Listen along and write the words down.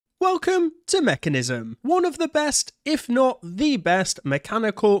Welcome to Mekanism, one of the best, if not the best,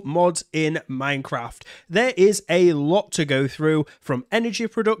 mechanical mods in Minecraft. There is a lot to go through, from energy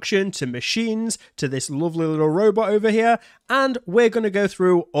production to machines to this lovely little robot over here, and we're going to go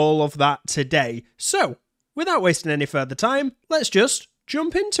through all of that today. So, without wasting any further time, let's just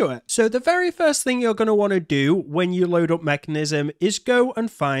jump into it. So the very first thing you're going to want to do when you load up Mekanism is go and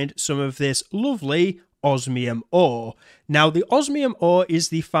find some of this lovely osmium ore. Now, the osmium ore is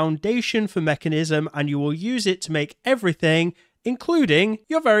the foundation for Mekanism, and you will use it to make everything, including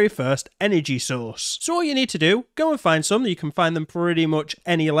your very first energy source. So all you need to do, go and find some. You can find them pretty much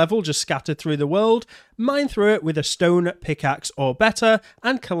any level, just scattered through the world. Mine through it with a stone pickaxe or better,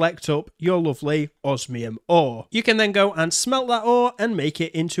 and collect up your lovely osmium ore. You can then go and smelt that ore and make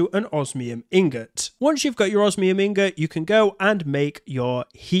it into an osmium ingot. Once you've got your osmium ingot, you can go and make your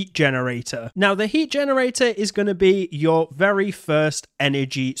heat generator. Now, the heat generator is going to be your very first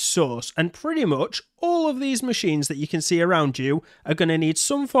energy source, and pretty much all of these machines that you can see around you are going to need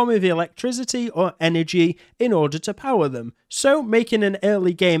some form of electricity or energy in order to power them. So making an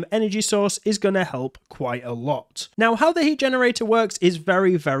early game energy source is going to help quite a lot. Now, how the heat generator works is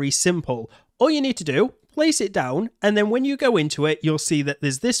very, very simple. All you need to do, place it down, and then when you go into it, you'll see that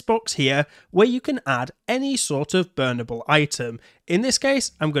there's this box here where you can add any sort of burnable item. In this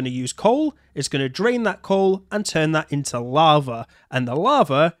case, I'm going to use coal. It's going to drain that coal and turn that into lava, and the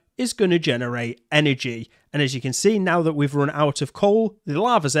lava is going to generate energy. And as you can see, now that we've run out of coal, the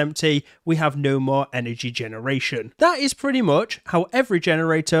lava's empty, we have no more energy generation. That is pretty much how every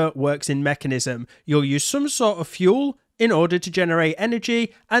generator works in Mekanism. You'll use some sort of fuel in order to generate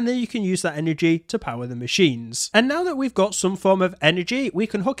energy, and then you can use that energy to power the machines. And now that we've got some form of energy, we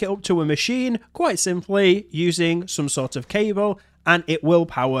can hook it up to a machine quite simply using some sort of cable, and it will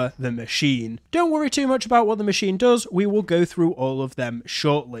power the machine. Don't worry too much about what the machine does, we will go through all of them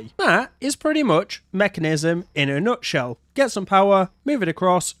shortly. That is pretty much Mekanism in a nutshell. Get some power, move it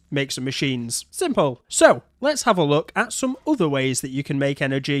across, make some machines. Simple. So, let's have a look at some other ways that you can make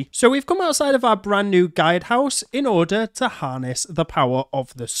energy. So we've come outside of our brand new guide house in order to harness the power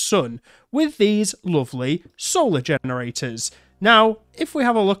of the sun with these lovely solar generators. Now, if we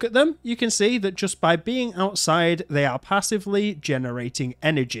have a look at them, you can see that just by being outside, they are passively generating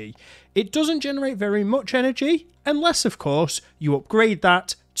energy. It doesn't generate very much energy, unless, of course, you upgrade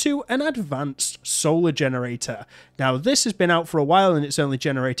that to an advanced solar generator. Now, this has been out for a while and it's only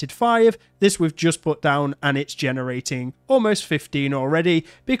generated 5. This we've just put down and it's generating almost 15 already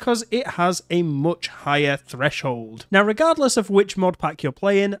because it has a much higher threshold. Now, regardless of which mod pack you're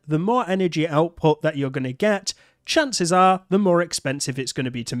playing, the more energy output that you're going to get, chances are the more expensive it's going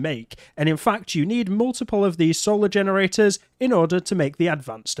to be to make, and in fact you need multiple of these solar generators in order to make the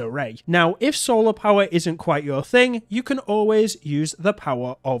advanced array. Now, if solar power isn't quite your thing, you can always use the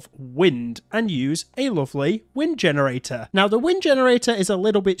power of wind and use a lovely wind generator. Now, the wind generator is a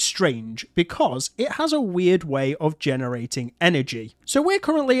little bit strange because it has a weird way of generating energy. So we're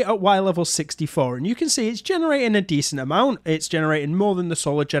currently at Y level 64 and you can see it's generating a decent amount. It's generating more than the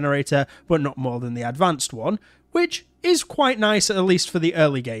solar generator but not more than the advanced one, which is quite nice, at least for the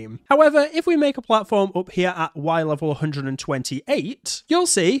early game. However, if we make a platform up here at Y level 128, you'll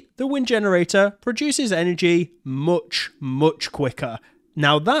see the wind generator produces energy much, much quicker.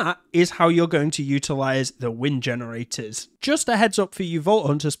 Now that is how you're going to utilize the wind generators. Just a heads up for you Vault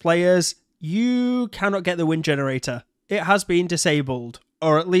Hunters players, you cannot get the wind generator. It has been disabled,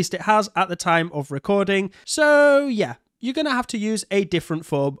 or at least it has at the time of recording, so yeah. You're going to have to use a different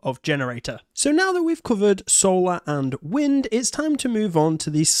form of generator. So now that we've covered solar and wind, it's time to move on to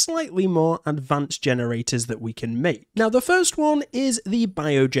the slightly more advanced generators that we can make. Now, the first one is the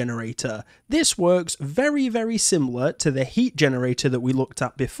biogenerator. This works very, very similar to the heat generator that we looked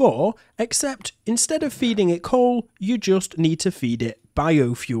at before, except instead of feeding it coal, you just need to feed it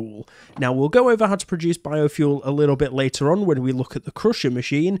biofuel. Now, we'll go over how to produce biofuel a little bit later on when we look at the crusher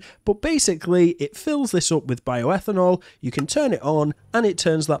machine, but basically it fills this up with bioethanol, you can turn it on, and it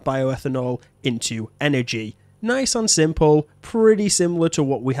turns that bioethanol into energy. Nice and simple, pretty similar to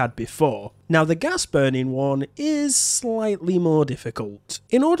what we had before. Now, the gas burning one is slightly more difficult.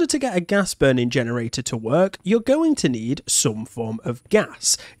 In order to get a gas burning generator to work, you're going to need some form of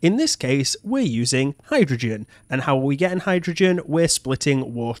gas. In this case, we're using hydrogen. And how are we getting hydrogen? We're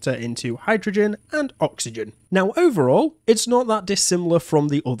splitting water into hydrogen and oxygen. Now, overall, it's not that dissimilar from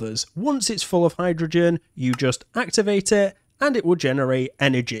the others. Once it's full of hydrogen, you just activate it and it will generate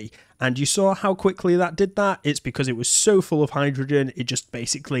energy. And you saw how quickly that did that. It's because it was so full of hydrogen, it just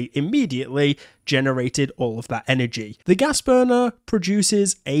basically immediately generated all of that energy. The gas burner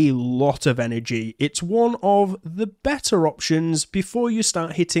produces a lot of energy. It's one of the better options before you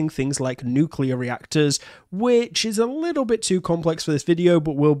start hitting things like nuclear reactors, which is a little bit too complex for this video,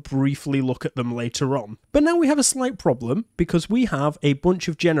 but we'll briefly look at them later on. But now we have a slight problem because we have a bunch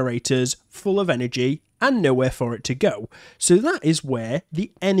of generators full of energy and nowhere for it to go. So that is where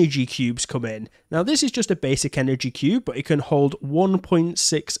the energy cubes come in. Now this is just a basic energy cube, but it can hold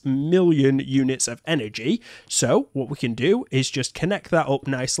 1.6 million units of energy. So what we can do is just connect that up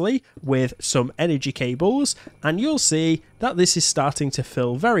nicely with some energy cables, and you'll see that this is starting to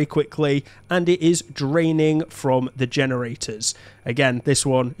fill very quickly and it is draining from the generators. Again, this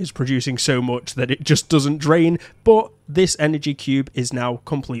one is producing so much that it just doesn't drain, but this energy cube is now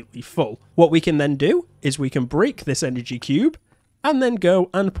completely full. What we can then do is we can break this energy cube and then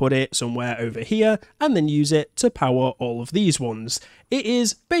go and put it somewhere over here and then use it to power all of these ones. It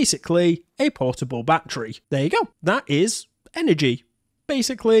is basically a portable battery. There you go. That is energy.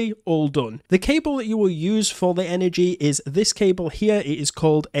 Basically all done. The cable that you will use for the energy is this cable here. It is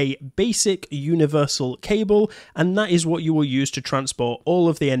called a basic universal cable, and that is what you will use to transport all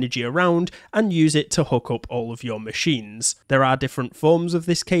of the energy around and use it to hook up all of your machines. There are different forms of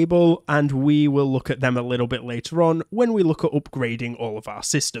this cable, and we will look at them a little bit later on when we look at upgrading all of our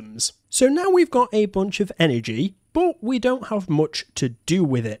systems. So now we've got a bunch of energy, but we don't have much to do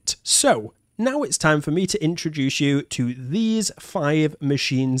with it. So now it's time for me to introduce you to these 5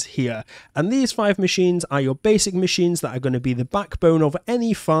 machines here. And these 5 machines are your basic machines that are going to be the backbone of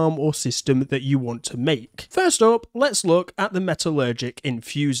any farm or system that you want to make. First up, let's look at the metallurgic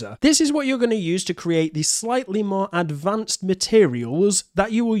infuser. This is what you're going to use to create the slightly more advanced materials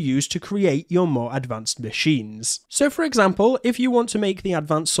that you will use to create your more advanced machines. So for example, if you want to make the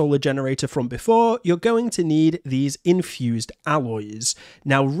advanced solar generator from before, you're going to need these infused alloys.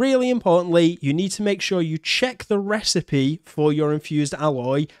 Now, really importantly, you need to make sure you check the recipe for your infused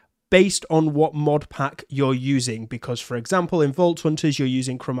alloy based on what mod pack you're using, because for example in Vault Hunters you're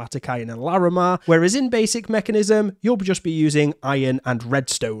using chromatic iron and Larimar, whereas in basic Mekanism you'll just be using iron and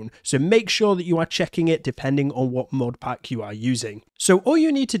redstone. So make sure that you are checking it depending on what mod pack you are using. So all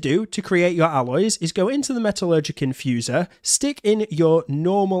you need to do to create your alloys is go into the metallurgic infuser, stick in your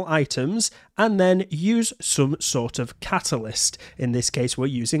normal items, and then use some sort of catalyst. In this case we're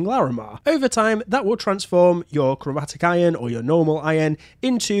using Larimar. Over time that will transform your chromatic iron or your normal iron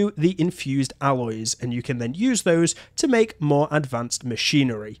into the infused alloys, and you can then use those to make more advanced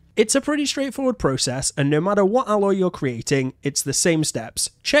machinery. It's a pretty straightforward process, and no matter what alloy you're creating, it's the same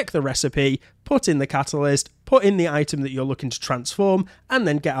steps. Check the recipe, put in the catalyst, put in the item that you're looking to transform, and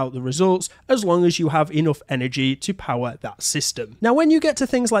then get out the results, as long as you have enough energy to power that system. Now when you get to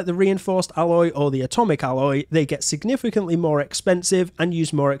things like the reinforced alloy or the atomic alloy, they get significantly more expensive and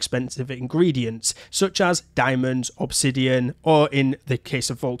use more expensive ingredients, such as diamonds, obsidian, or in the case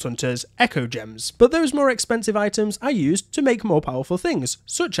of Vault Hunters, echo gems. But those more expensive items are used to make more powerful things,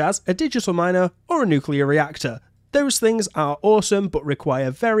 such as a digital miner or a nuclear reactor. Those things are awesome but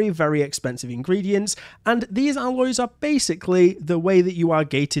require very, very expensive ingredients, and these alloys are basically the way that you are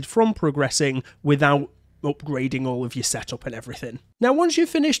gated from progressing without upgrading all of your setup and everything. Now once you've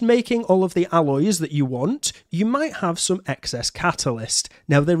finished making all of the alloys that you want, you might have some excess catalyst.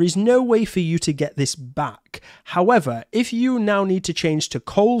 Now there is no way for you to get this back. However, if you now need to change to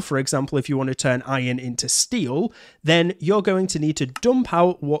coal, for example, if you want to turn iron into steel, then you're going to need to dump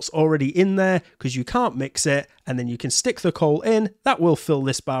out what's already in there because you can't mix it, and then you can stick the coal in, that will fill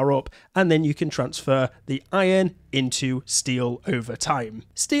this bar up, and then you can transfer the iron into steel over time.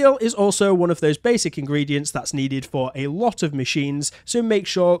 Steel is also one of those basic ingredients that's needed for a lot of machines, so make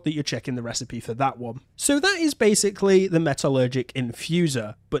sure that you're checking the recipe for that one. So that is basically the metallurgic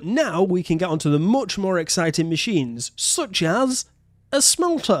infuser, but now we can get onto the much more exciting machines, such as a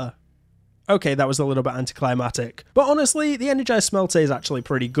smelter. Okay, that was a little bit anticlimactic, but honestly, the energized smelter is actually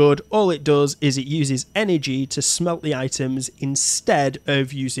pretty good. All it does is it uses energy to smelt the items instead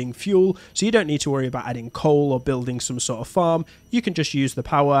of using fuel, so you don't need to worry about adding coal or building some sort of farm. You can just use the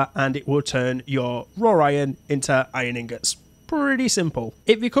power and it will turn your raw iron into iron ingots. Pretty simple.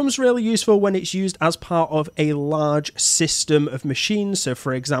 It becomes really useful when it's used as part of a large system of machines. So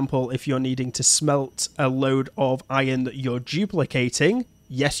for example, if you're needing to smelt a load of iron that you're duplicating,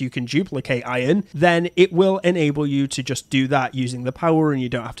 yes, you can duplicate iron, then it will enable you to just do that using the power and you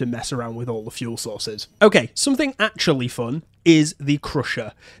don't have to mess around with all the fuel sources. Okay, something actually fun. is the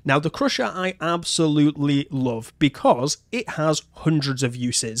crusher. Now, the crusher I absolutely love because it has hundreds of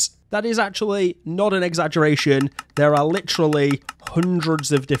uses. That is actually not an exaggeration. There are literally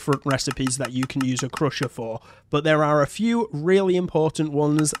hundreds of different recipes that you can use a crusher for, but there are a few really important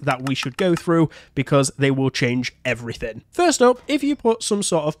ones that we should go through because they will change everything. First up, if you put some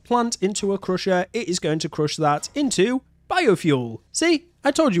sort of plant into a crusher, it is going to crush that into biofuel. See? I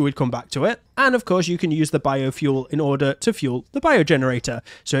told you we'd come back to it. And of course you can use the biofuel in order to fuel the biogenerator.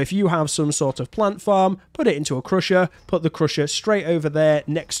 So if you have some sort of plant farm, put it into a crusher, put the crusher straight over there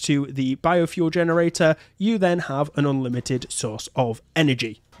next to the biofuel generator, you then have an unlimited source of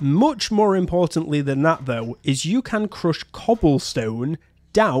energy. Much more importantly than that though, is you can crush cobblestone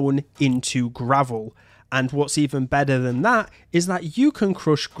down into gravel. And what's even better than that is that you can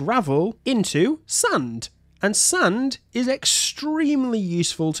crush gravel into sand. And sand is extremely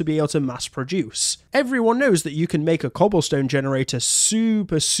useful to be able to mass produce. Everyone knows that you can make a cobblestone generator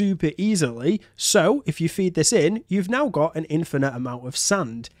super easily, so if you feed this in, you've now got an infinite amount of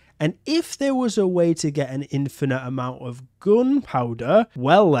sand. And if there was a way to get an infinite amount of gunpowder,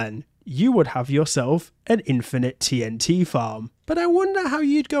 well then, you would have yourself an infinite TNT farm. But I wonder how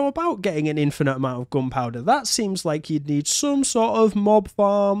you'd go about getting an infinite amount of gunpowder. That seems like you'd need some sort of mob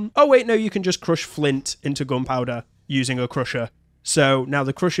farm. Oh wait, no, you can just crush flint into gunpowder using a crusher. So now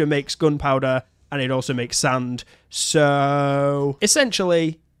the crusher makes gunpowder and it also makes sand. So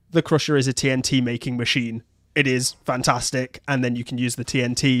essentially, the crusher is a TNT making machine. It is fantastic, and then you can use the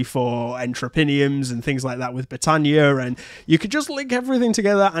TNT for entrepiniums and things like that with Britannia, and you could just link everything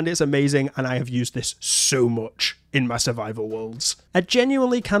together, and it's amazing, and I have used this so much in my survival worlds. I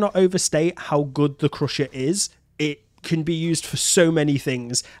genuinely cannot overstate how good the crusher is. It can be used for so many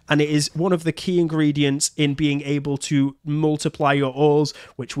things, and it is one of the key ingredients in being able to multiply your ores,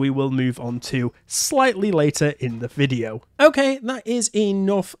 which we will move on to slightly later in the video. Okay, that is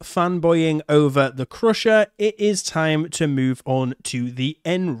enough fanboying over the crusher. It is time to move on to the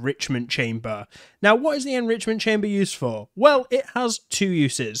enrichment chamber. Now, what is the enrichment chamber used for? Well, it has two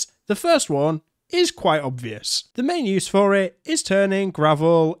uses. The first one is quite obvious. The main use for it is turning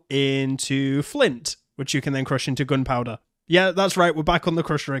gravel into flint, which you can then crush into gunpowder. Yeah, that's right, we're back on the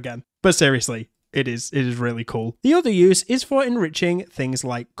crusher again. But seriously, it is really cool. The other use is for enriching things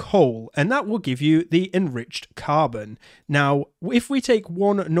like coal, and that will give you the enriched carbon. Now, if we take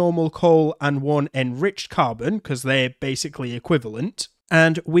one normal coal and one enriched carbon, because they're basically equivalent,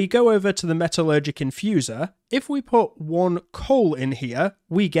 and we go over to the metallurgic infuser, if we put one coal in here,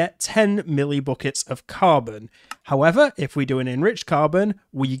 we get 10 millibuckets of carbon. However, if we do an enriched carbon,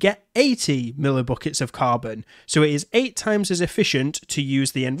 we get 80 millibuckets of carbon. So it is 8 times as efficient to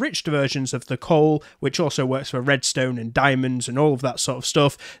use the enriched versions of the coal, which also works for redstone and diamonds and all of that sort of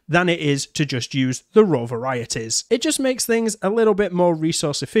stuff, than it is to just use the raw varieties. It just makes things a little bit more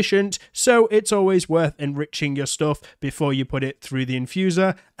resource efficient, so it's always worth enriching your stuff before you put it through the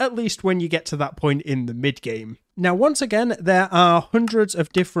infuser, at least when you get to that point in the mid-game. Now, once again, there are hundreds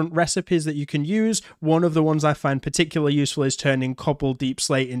of different recipes that you can use. One of the ones I find particularly useful is turning cobble deep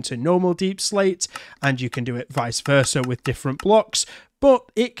slate into normal deep slate, and you can do it vice versa with different blocks.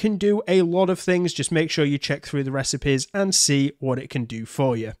 But it can do a lot of things. Just make sure you check through the recipes and see what it can do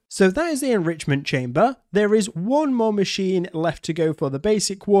for you. So that is the enrichment chamber. There is one more machine left to go for the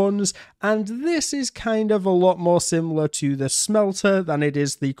basic ones, and this is kind of a lot more similar to the smelter than it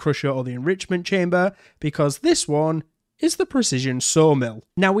is the crusher or the enrichment chamber, because this one is the precision sawmill.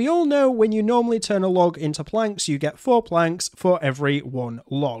 Now, we all know when you normally turn a log into planks, you get 4 planks for every 1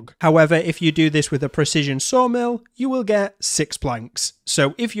 log. However, if you do this with a precision sawmill, you will get 6 planks.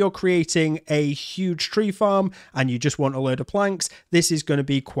 So if you're creating a huge tree farm and you just want a load of planks, this is going to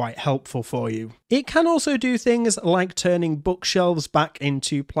be quite helpful for you. It can also do things like turning bookshelves back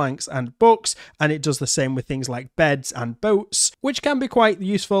into planks and books, and it does the same with things like beds and boats, which can be quite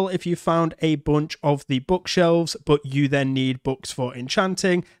useful if you found a bunch of the bookshelves, but you then need books for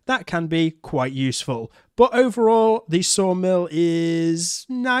enchanting. That can be quite useful. But overall, the sawmill is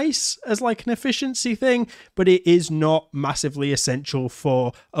nice as like an efficiency thing, but it is not massively essential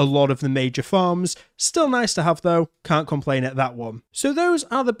for a lot of the major farms. Still nice to have though, can't complain at that one. So those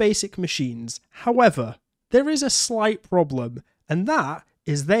are the basic machines. However, there is a slight problem, and that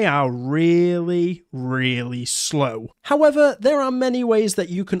is they are really slow. However, there are many ways that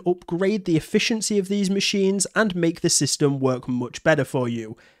you can upgrade the efficiency of these machines and make the system work much better for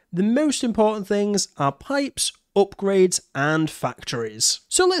you. The most important things are pipes, upgrades, and factories.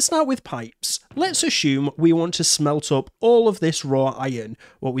 So let's start with pipes. Let's assume we want to smelt up all of this raw iron.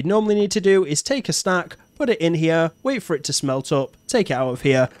 What we normally need to do is take a stack, put it in here, wait for it to smelt up, take it out of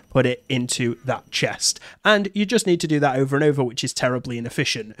here, put it into that chest. And you just need to do that over and over, which is terribly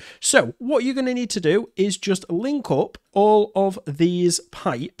inefficient. So what you're going to need to do is just link up all of these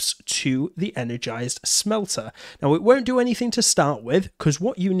pipes to the energized smelter. Now it won't do anything to start with, because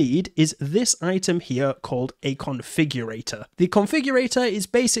what you need is this item here called a configurator. The configurator is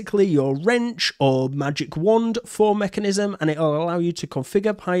basically your wrench or magic wand for Mekanism, and it'll allow you to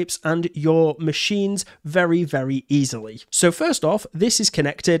configure pipes and your machines very, very easily. So first off, this is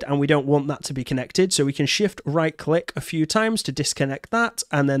connected and we don't want that to be connected, so we can shift right click a few times to disconnect that,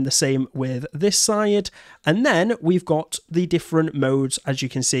 and then the same with this side. And then we've got the different modes, as you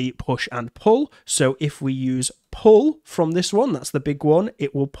can see, push and pull. So if we use pull from this one, that's the big one,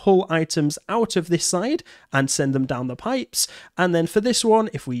 it will pull items out of this side and send them down the pipes. And then for this one,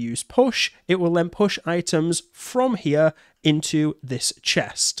 if we use push, it will then push items from here into this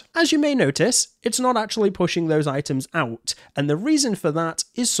chest. As you may notice, it's not actually pushing those items out, and the reason for that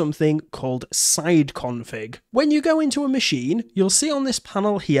is something called side config. When you go into a machine, you'll see on this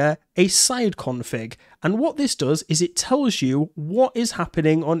panel here a side config, and what this does is it tells you what is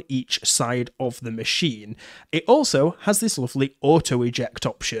happening on each side of the machine. It also has this lovely auto eject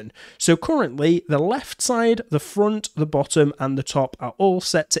option. So currently the left side, the front, the bottom and the top are all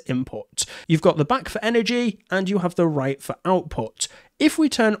set to input. You've got the back for energy and you have the right for output. If we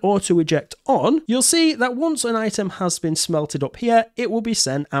turn auto eject on, you'll see that once an item has been smelted up here, it will be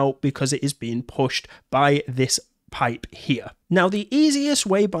sent out because it is being pushed by this pipe here. Now, the easiest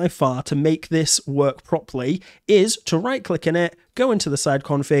way by far to make this work properly is to right click in it, go into the side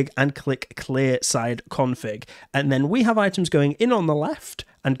config and click clear side config. And then we have items going in on the left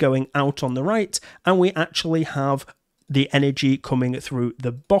and going out on the right, and we actually have the energy coming through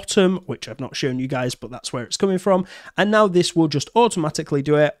the bottom, which I've not shown you guys, but that's where it's coming from. And now this will just automatically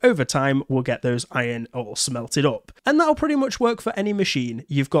do it. Over time, we'll get those iron all smelted up. And that'll pretty much work for any machine.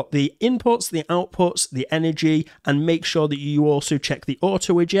 You've got the inputs, the outputs, the energy, and make sure that you also check the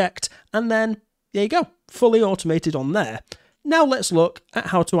auto eject. And then there you go, fully automated on there. Now let's look at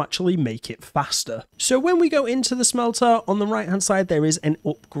how to actually make it faster. So when we go into the smelter, on the right hand side, there is an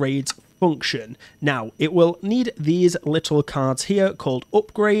upgrades function. Now, it will need these little cards here called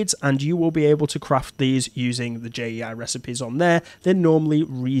upgrades, and you will be able to craft these using the JEI recipes on there. They're normally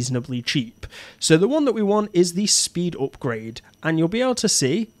reasonably cheap. So the one that we want is the speed upgrade, and you'll be able to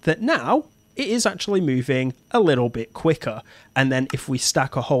see that now it is actually moving a little bit quicker. And then if we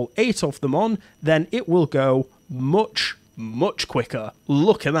stack a whole 8 of them on, then it will go much quicker.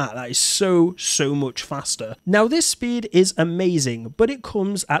 Look at that. That is so much faster. Now, this speed is amazing, but it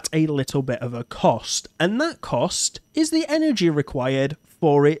comes at a little bit of a cost, and that cost is the energy required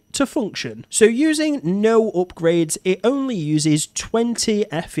for it to function. So using no upgrades, it only uses 20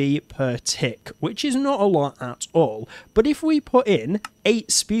 FE per tick, which is not a lot at all. But if we put in 8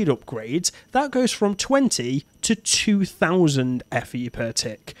 speed upgrades, that goes from 20 to 2000 FE per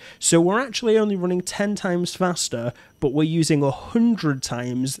tick. So we're actually only running 10 times faster, but we're using 100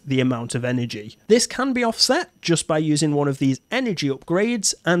 times the amount of energy. This can be offset just by using one of these energy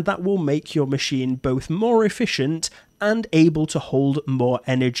upgrades, and that will make your machine both more efficient and able to hold more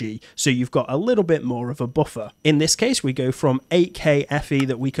energy, so you've got a little bit more of a buffer. In this case, we go from 8k FE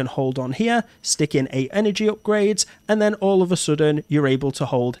that we can hold on here, stick in 8 energy upgrades, and then all of a sudden you're able to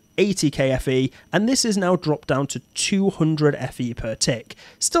hold 80k FE, and this is now dropped down to 200 FE per tick.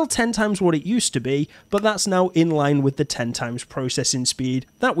 Still 10 times what it used to be, but that's now in line with the 10 times processing speed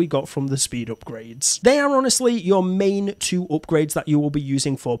that we got from the speed upgrades. They are honestly your main 2 upgrades that you will be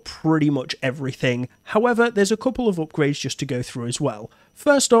using for pretty much everything. However, there's a couple of upgrades just to go through as well.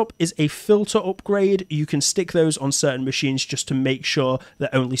 First up is a filter upgrade. You can stick those on certain machines just to make sure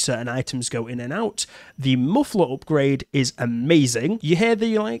that only certain items go in and out. The muffler upgrade is amazing. You hear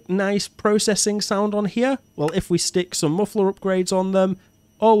the nice processing sound on here? Well, if we stick some muffler upgrades on them,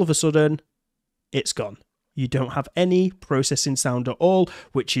 all of a sudden, it's gone. You don't have any processing sound at all,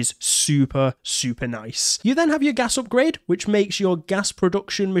 which is super nice. You then have your gas upgrade, which makes your gas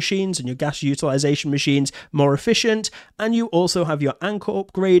production machines and your gas utilization machines more efficient. And you also have your anchor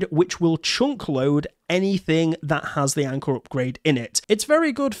upgrade, which will chunk load anything that has the anchor upgrade in it. It's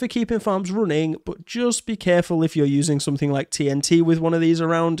very good for keeping farms running, but just be careful if you're using something like TNT with one of these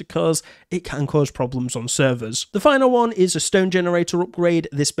around, because it can cause problems on servers. The final one is a stone generator upgrade.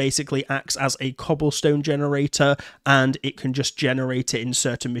 This basically acts as a cobblestone generator, and it can just generate it in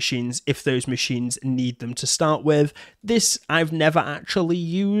certain machines if those machines need them to start with. This I've never actually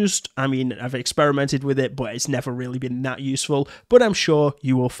used. I mean, I've experimented with it, but it's never really been that useful, but I'm sure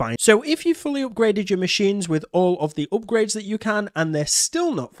you will find. So if you fully upgraded your machines with all of the upgrades that you can and they're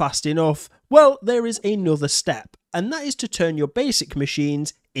still not fast enough, well, there is another step. and that is to turn your basic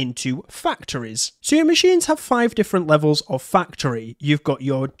machines into factories. So your machines have 5 different levels of factory. You've got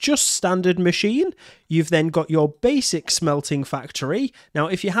your just standard machine, you've then got your basic smelting factory. Now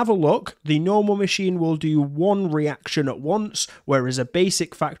if you have a look, the normal machine will do 1 reaction at once, whereas a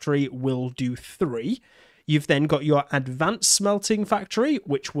basic factory will do 3. You've then got your advanced smelting factory,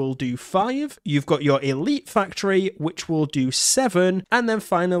 which will do 5. You've got your elite factory, which will do 7. And then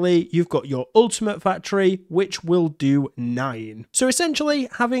finally, you've got your ultimate factory, which will do 9. So essentially,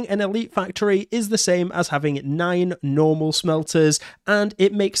 having an elite factory is the same as having 9 normal smelters, and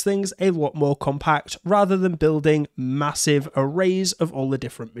it makes things a lot more compact rather than building massive arrays of all the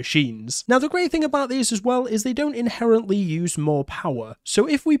different machines. Now, the great thing about these as well is they don't inherently use more power. So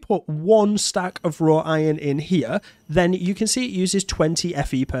if we put 1 stack of raw iron in here, then you can see it uses 20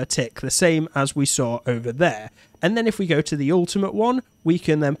 Fe per tick, the same as we saw over there. And then if we go to the ultimate one, we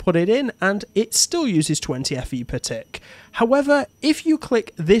can then put it in and it still uses 20 Fe per tick. However, if you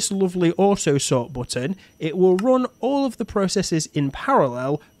click this lovely auto sort button, it will run all of the processes in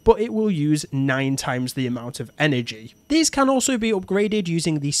parallel, but it will use 9 times the amount of energy. These can also be upgraded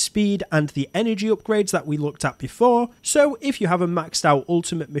using the speed and the energy upgrades that we looked at before. So if you have a maxed out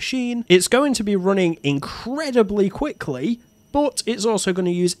ultimate machine, it's going to be running incredibly quickly, but it's also going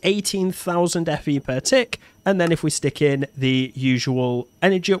to use 18,000 Fe per tick, and then if we stick in the usual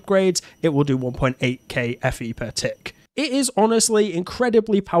energy upgrades, it will do 1.8k Fe per tick. It is honestly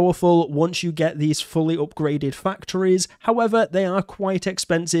incredibly powerful once you get these fully upgraded factories. However, they are quite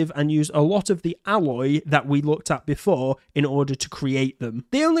expensive and use a lot of the alloy that we looked at before in order to create them.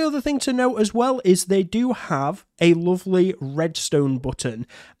 The only other thing to note as well is they do have a lovely redstone button,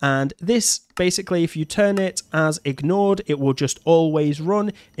 and this basically, if you turn it as ignored, it will just always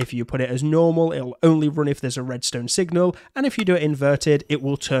run. If you put it as normal, it'll only run if there's a redstone signal, and if you do it inverted, it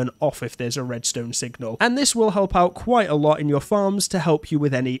will turn off if there's a redstone signal. And this will help out quite a lot in your farms to help you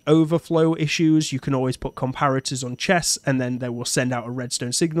with any overflow issues. You can always put comparators on chests, and then they will send out a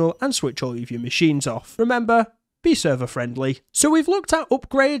redstone signal and switch all of your machines off. Remember, be server friendly. So we've looked at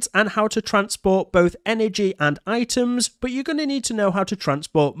upgrades and how to transport both energy and items, but you're going to need to know how to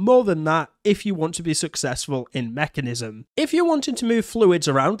transport more than that if you want to be successful in Mekanism. If you're wanting to move fluids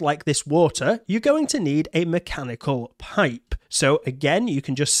around like this water, you're going to need a mechanical pipe. So again, you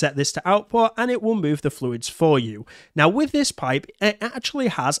can just set this to output and it will move the fluids for you. Now with this pipe, it actually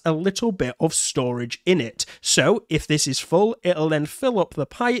has a little bit of storage in it. So if this is full, it'll then fill up the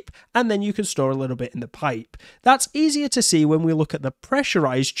pipe and then you can store a little bit in the pipe. That's easier to see when we look at the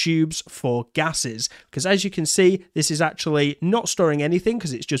pressurized tubes for gases, because as you can see, this is actually not storing anything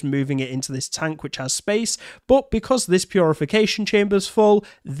because it's just moving it into this tank which has space. But because this purification chamber is full,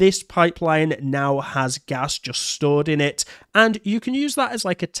 this pipeline now has gas just stored in it. And you can use that as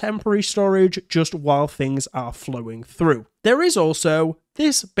like a temporary storage just while things are flowing through. There is also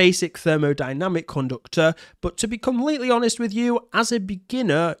this basic thermodynamic conductor, but to be completely honest with you, as a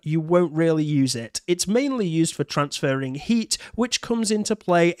beginner, you won't really use it. It's mainly used for transferring heat, which comes into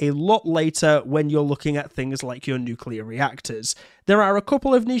play a lot later when you're looking at things like your nuclear reactors. There are a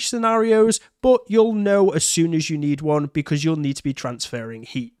couple of niche scenarios, but you'll know as soon as you need one because you'll need to be transferring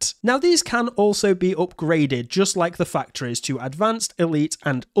heat. Now these can also be upgraded just like the factories to advanced, elite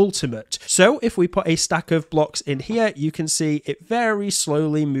and ultimate. So if we put a stack of blocks in here, you can see it very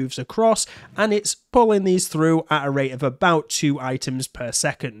slowly moves across and it's pulling these through at a rate of about 2 items per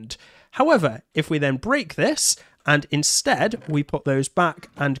second. However, if we then break this, and instead we put those back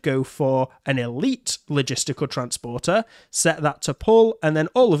and go for an elite logistical transporter, set that to pull, and then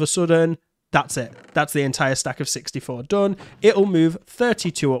all of a sudden, that's it. That's the entire stack of 64 done. It'll move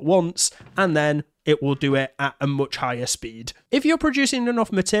 32 at once, and then it will do it at a much higher speed. If you're producing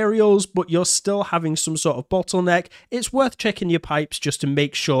enough materials, but you're still having some sort of bottleneck, it's worth checking your pipes just to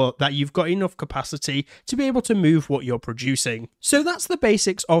make sure that you've got enough capacity to be able to move what you're producing. So that's the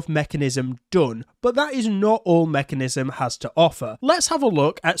basics of Mekanism done, but that is not all Mekanism has to offer. Let's have a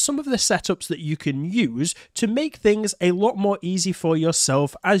look at some of the setups that you can use to make things a lot more easy for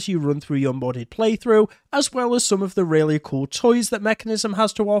yourself as you run through your modded playthrough, as well as some of the really cool toys that Mekanism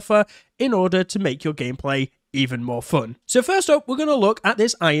has to offer in order to make your gameplay even more fun. So first up, we're going to look at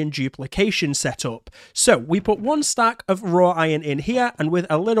this iron duplication setup. So we put 1 stack of raw iron in here, and with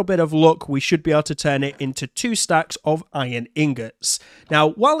a little bit of luck, we should be able to turn it into 2 stacks of iron ingots. Now,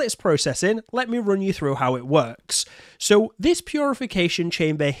 while it's processing, let me run you through how it works. So this purification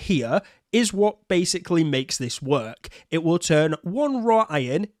chamber here is what basically makes this work. It will turn 1 raw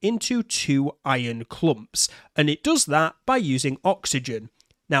iron into 2 iron clumps, and it does that by using oxygen.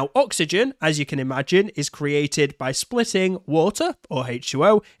 Now, oxygen, as you can imagine, is created by splitting water, or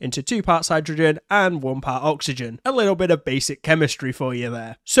H2O, into 2 parts hydrogen and 1 part oxygen. A little bit of basic chemistry for you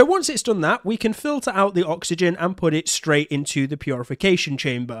there. So once it's done that, we can filter out the oxygen and put it straight into the purification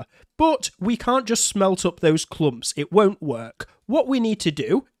chamber. But we can't just smelt up those clumps. It won't work. What we need to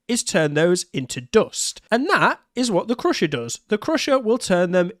do is turn those into dust. And that is what the crusher does. The crusher will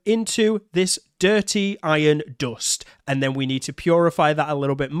turn them into this dirty iron dust. And then we need to purify that a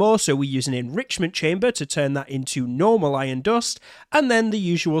little bit more. So we use an enrichment chamber to turn that into normal iron dust. And then the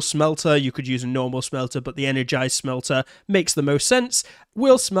usual smelter, you could use a normal smelter, but the energized smelter makes the most sense.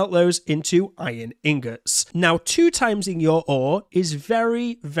 We'll smelt those into iron ingots. Now, 2 timesing your ore is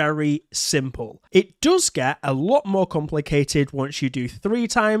very, very simple. It does get a lot more complicated once you do 3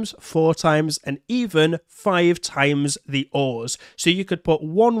 times, 4 times, and even 5 times the ores. So you could put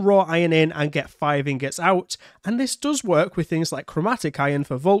 1 raw iron in and get 5 ingots out. And this does work with things like chromatic iron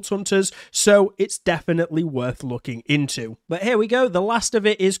for vault hunters, so it's definitely worth looking into. But here we go, the last of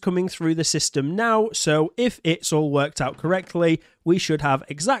it is coming through the system now, so if it's all worked out correctly, we should have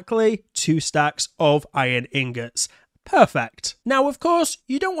exactly 2 stacks of iron ingots. Perfect. Now, of course,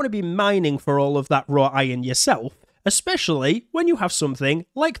 you don't want to be mining for all of that raw iron yourself, especially when you have something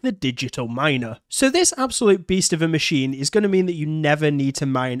like the digital miner. So this absolute beast of a machine is going to mean that you never need to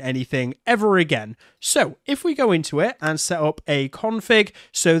mine anything ever again. So if we go into it and set up a config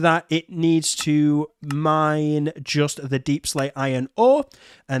so that it needs to mine just the deep slate iron ore,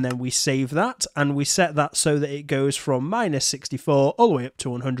 and then we save that and we set that so that it goes from -64 all the way up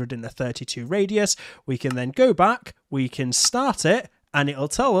to 132 radius, we can then go back, we can start it, and it'll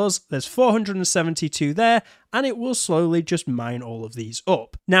tell us there's 472 there, and it will slowly just mine all of these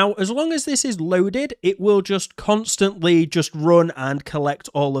up. Now, as long as this is loaded, it will just constantly just run and collect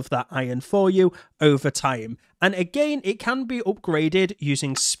all of that iron for you over time. And again, it can be upgraded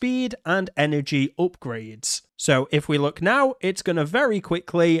using speed and energy upgrades. So if we look now, it's going to very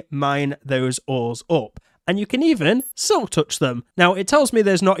quickly mine those ores up. And you can even silk touch them. Now, it tells me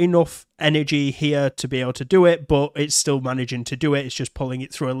there's not enough energy here to be able to do it, but it's still managing to do it. It's just pulling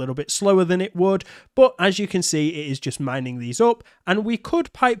it through a little bit slower than it would. But as you can see, it is just mining these up. And we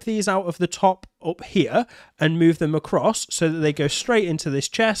could pipe these out of the top up here and move them across so that they go straight into this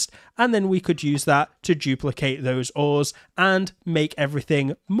chest. And then we could use that to duplicate those ores and make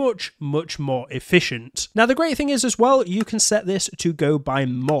everything much, much more efficient. Now, the great thing is as well, you can set this to go by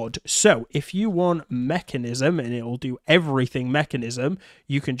mod. So if you want Mechanism, and it will do everything Mechanism,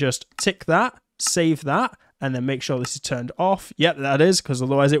 you can just tick that, save that, and then make sure this is turned off. Yep, that is, because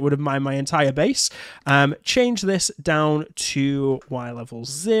otherwise it would have mined my entire base. Change this down to Y level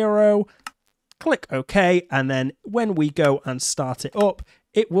 0, click OK, and then when we go and start it up,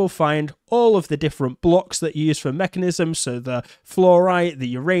 it will find all of the different blocks that you use for Mechanism, so the fluorite, the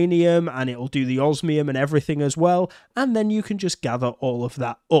uranium, and it will do the osmium and everything as well, and then you can just gather all of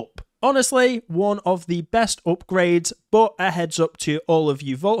that up. Honestly, one of the best upgrades, but a heads up to all of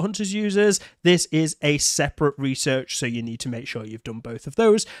you Vault Hunters users, this is a separate research, so you need to make sure you've done both of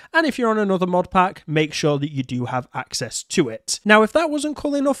those. And if you're on another mod pack, make sure that you do have access to it. Now, if that wasn't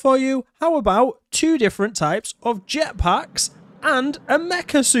cool enough for you, how about 2 different types of jetpacks and a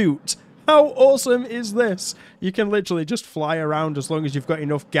mecha suit? How awesome is this? You can literally just fly around as long as you've got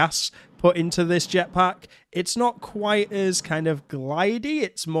enough gas put into this jetpack. It's not quite as kind of glidey,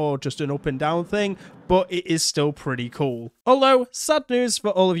 it's more just an up and down thing, but it is still pretty cool. Although, sad news for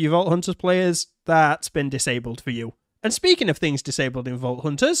all of you Vault Hunters players, that's been disabled for you. And speaking of things disabled in Vault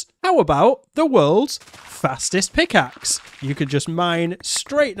Hunters, how about the world's fastest pickaxe? You could just mine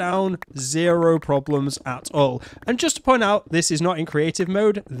straight down, 0 problems at all. And just to point out, this is not in creative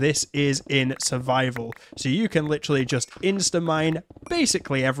mode, this is in survival. So you can literally just insta-mine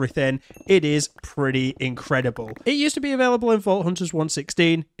basically everything. It is pretty incredible. It used to be available in Vault Hunters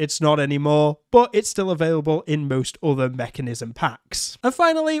 1.16, it's not anymore, but it's still available in most other Mechanism packs. And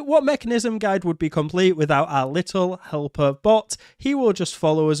finally, what Mechanism guide would be complete without our little helper bot? He will just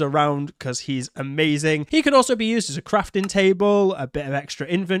follow us around because he's amazing. He could also be used as a crafting table, a bit of extra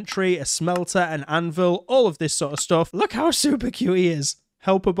inventory, a smelter, an anvil, all of this sort of stuff. Look how super cute he is.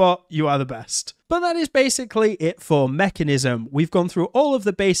 Helper bot, you are the best. But that is basically it for Mechanism. We've gone through all of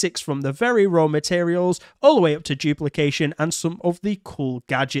the basics from the very raw materials all the way up to duplication and some of the cool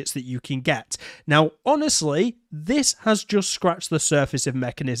gadgets that you can get. Now, honestly, this has just scratched the surface of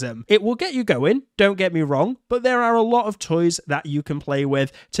Mechanism. It will get you going, don't get me wrong, but there are a lot of toys that you can play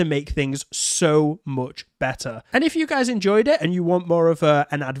with to make things so much better. And if you guys enjoyed it and you want more of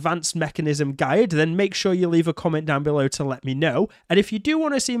an advanced Mechanism guide, then make sure you leave a comment down below to let me know. And if you do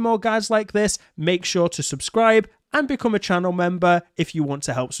want to see more guides like this, make sure to subscribe and become a channel member if you want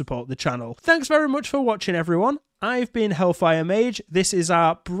to help support the channel. Thanks very much for watching, everyone. I've been Hellfire Mage. This is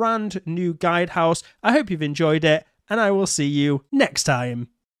our brand new guide house. I hope you've enjoyed it, and I will see you next time.